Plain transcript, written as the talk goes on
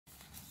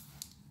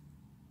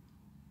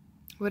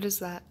What is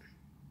that?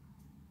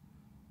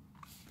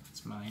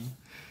 It's mine.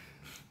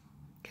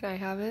 Can I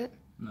have it?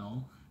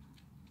 No.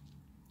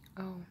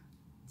 Oh.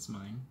 It's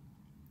mine.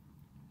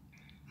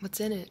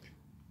 What's in it?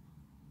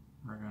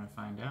 We're gonna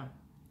find out.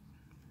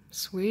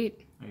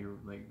 Sweet. Are you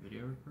like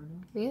video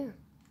recording? Yeah.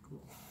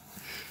 Cool.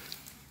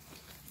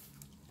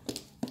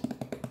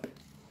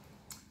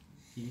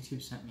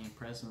 YouTube sent me a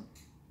present.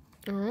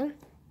 Alright. It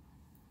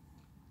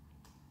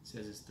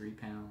says it's 3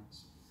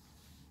 pounds.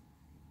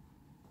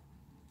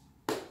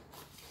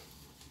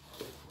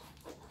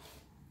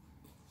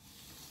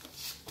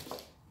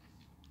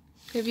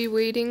 Are you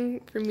waiting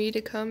for me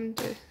to come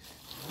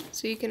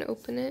so you can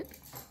open it?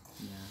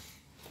 Yeah.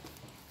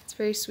 It's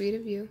very sweet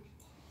of you.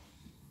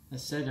 I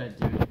said I'd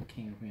do it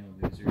King of Meal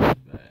Losers, but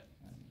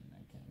I mean,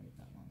 I can't wait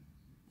that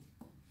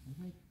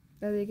long.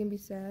 Are they gonna be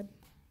sad?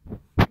 It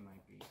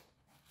might be.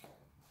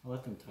 I'll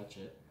let them touch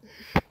it.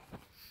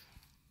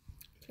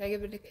 Can I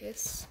give it a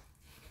kiss?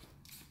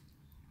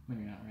 When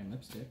you're not wearing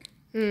lipstick.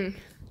 Hmm.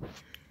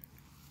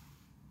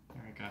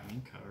 Alright, got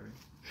me covered.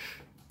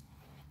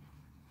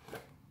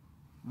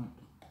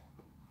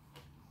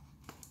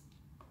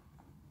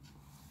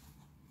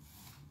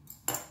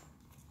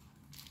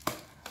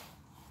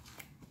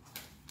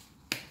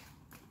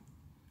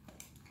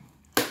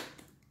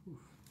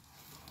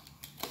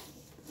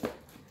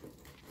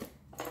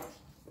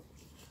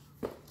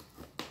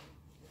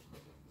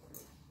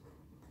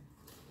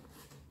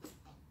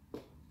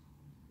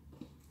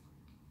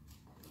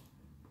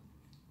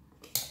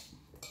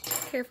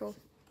 Careful.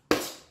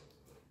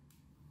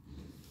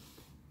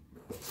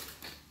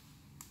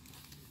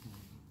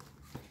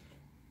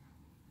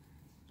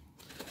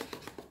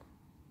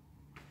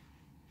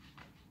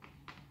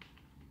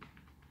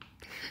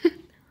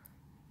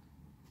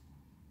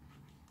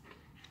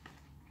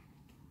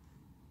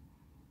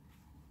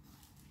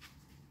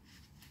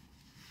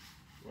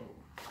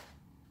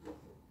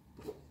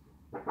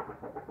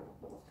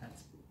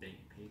 That's big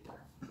paper.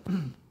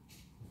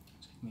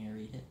 May I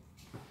read it?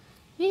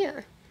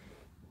 Yeah.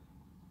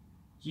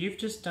 You've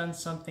just done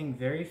something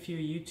very few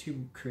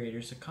YouTube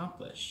creators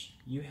accomplish.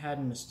 You had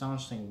an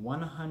astonishing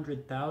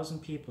 100,000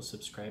 people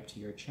subscribe to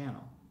your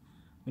channel.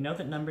 We know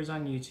that numbers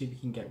on YouTube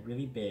can get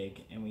really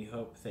big, and we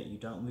hope that you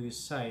don't lose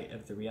sight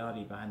of the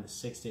reality behind the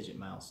 6-digit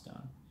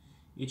milestone.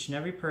 Each and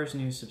every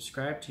person who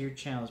subscribed to your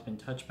channel has been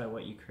touched by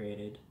what you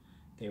created.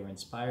 They were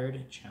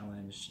inspired,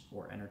 challenged,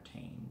 or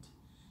entertained.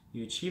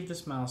 You achieved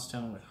this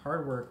milestone with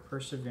hard work,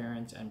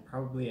 perseverance, and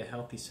probably a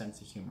healthy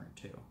sense of humor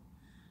too.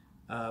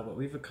 What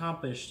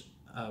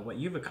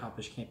you've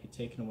accomplished can't be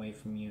taken away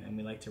from you, and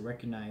we'd like to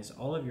recognize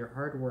all of your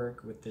hard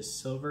work with this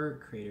Silver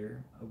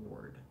Creator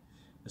Award,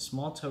 a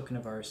small token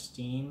of our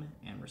esteem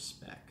and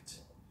respect.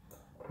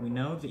 We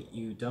know that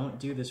you don't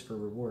do this for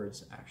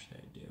rewards.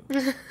 Actually, I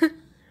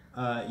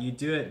do. You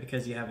do it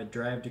because you have a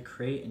drive to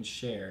create and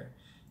share,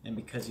 and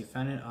because you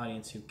found an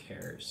audience who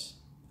cares.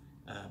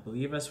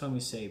 Believe us when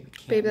we say we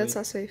can't. Babe, that's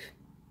not safe.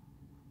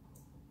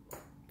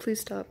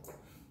 Please stop.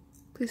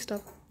 Please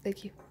stop.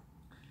 Thank you.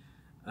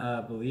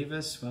 Believe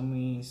us when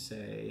we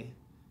say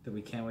that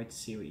we can't wait to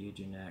see what you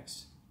do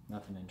next.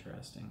 Nothing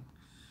interesting.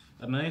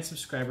 1 million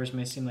subscribers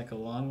may seem like a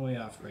long way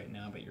off right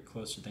now, but you're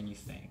closer than you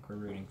think. We're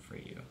rooting for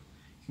you.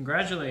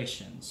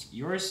 Congratulations.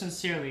 Yours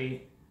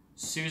sincerely,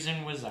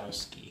 Susan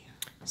Wazowski.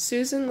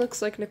 Susan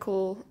looks like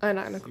Nicole.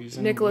 Not Nicole.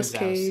 Susan Nicolas Wazowski.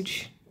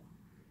 Cage.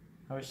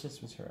 I wish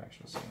this was her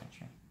actual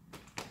signature.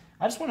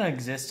 I just want to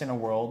exist in a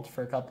world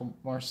for a couple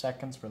more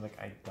seconds where, like,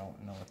 I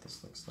don't know what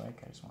this looks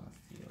like. I just want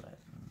to feel it.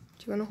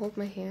 Do you want to hold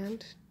my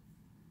hand?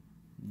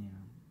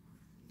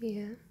 Yeah.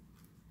 Yeah.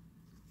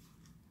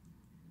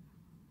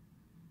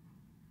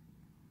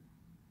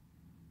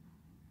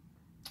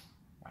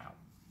 Wow.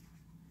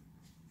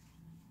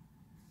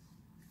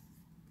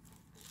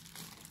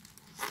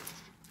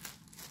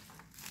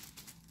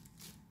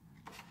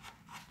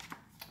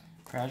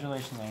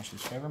 Congratulations on your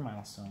subscriber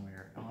milestone. We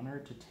are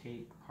honored to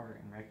take part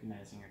in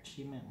recognizing your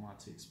achievement and want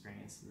to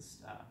experience this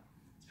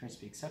experience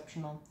to be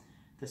exceptional.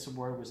 This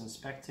award was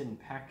inspected and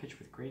packaged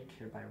with great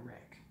care by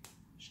Rick.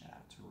 Shout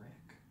out to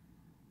Rick.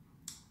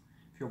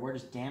 If your award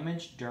is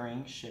damaged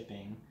during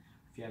shipping,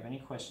 if you have any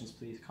questions,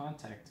 please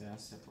contact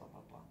us at blah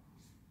blah blah.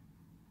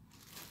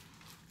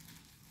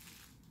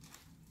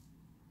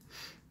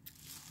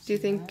 Do you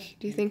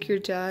think your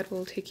dad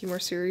will take you more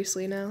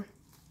seriously now?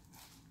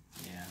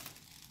 Yeah.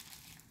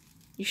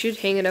 You should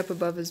hang it up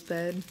above his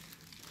bed.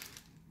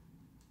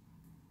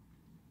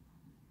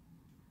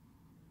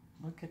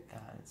 Look at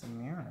that. It's a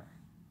mirror.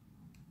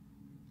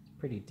 It's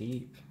pretty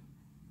deep.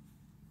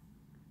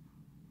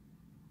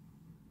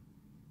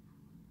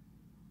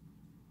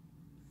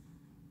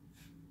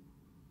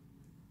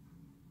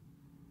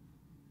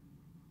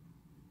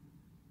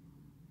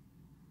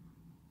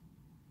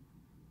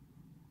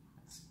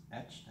 It's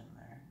etched in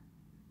there.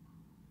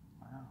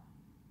 Wow.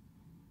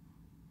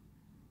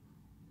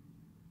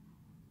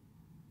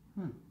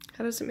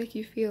 How does it make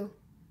you feel?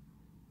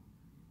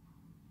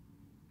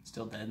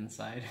 Still dead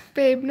inside.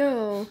 Babe,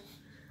 no.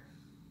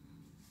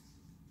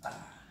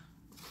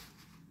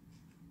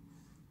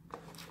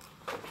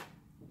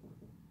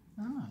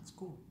 Oh. That's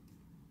cool.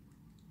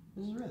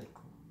 This is really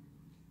cool.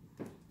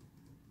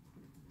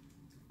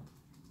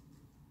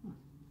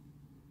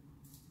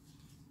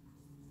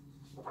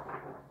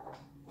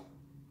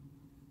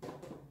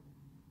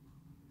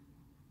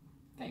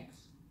 Thanks.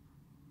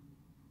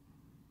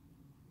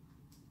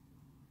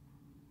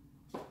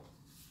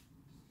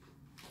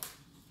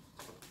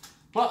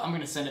 Well, I'm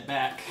gonna send it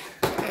back.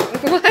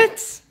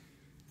 What?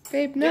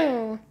 Babe,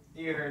 no.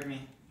 You heard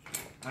me.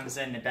 I'm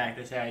sending it back.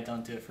 They say I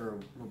don't do it for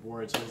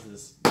rewards. What is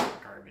this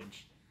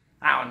garbage?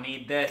 I don't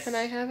need this. Can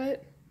I have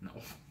it? No.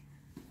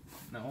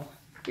 No.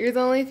 You're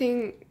the only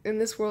thing in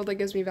this world that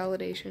gives me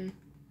validation.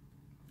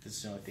 This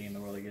is the only thing in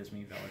the world that gives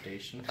me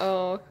validation.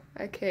 Oh,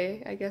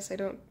 okay. I guess I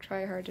don't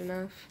try hard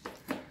enough.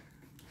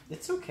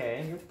 It's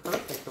okay. You're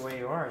perfect the way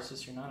you are. It's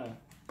just you're not a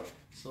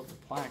silver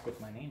plaque with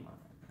my name on it.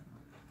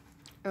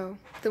 Oh,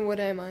 then what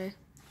am I?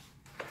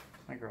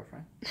 My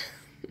girlfriend.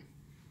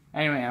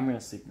 Anyway, I'm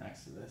gonna sleep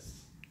next to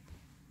this.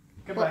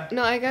 Goodbye.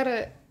 Well, no,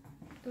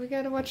 we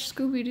gotta watch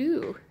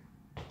Scooby-Doo.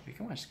 We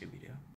can watch Scooby-Doo.